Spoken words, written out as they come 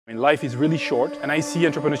Life is really short, and I see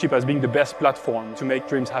entrepreneurship as being the best platform to make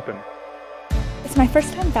dreams happen. It's my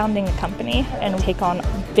first time founding a company and take on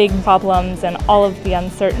big problems and all of the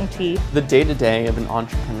uncertainty. The day-to-day of an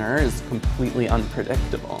entrepreneur is completely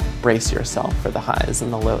unpredictable. Brace yourself for the highs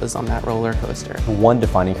and the lows on that roller coaster. One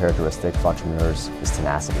defining characteristic of entrepreneurs is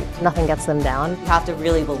tenacity. Nothing gets them down. You have to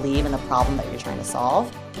really believe in the problem that you're trying to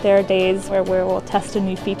solve. There are days where we'll test a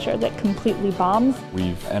new feature that completely bombs.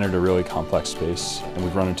 We've entered a really complex space and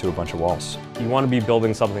we've run into a bunch of walls. You want to be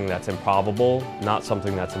building something that's improbable, not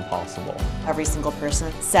something that's impossible. Every single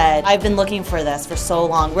person said, I've been looking for this for so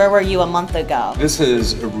long. Where were you a month ago? This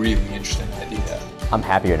is a really interesting idea. I'm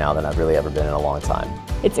happier now than I've really ever been in a long time.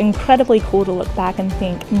 It's incredibly cool to look back and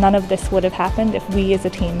think none of this would have happened if we as a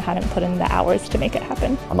team hadn't put in the hours to make it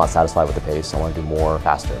happen. I'm not satisfied with the pace. I want to do more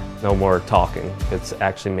faster. No more talking, it's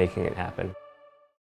actually making it happen.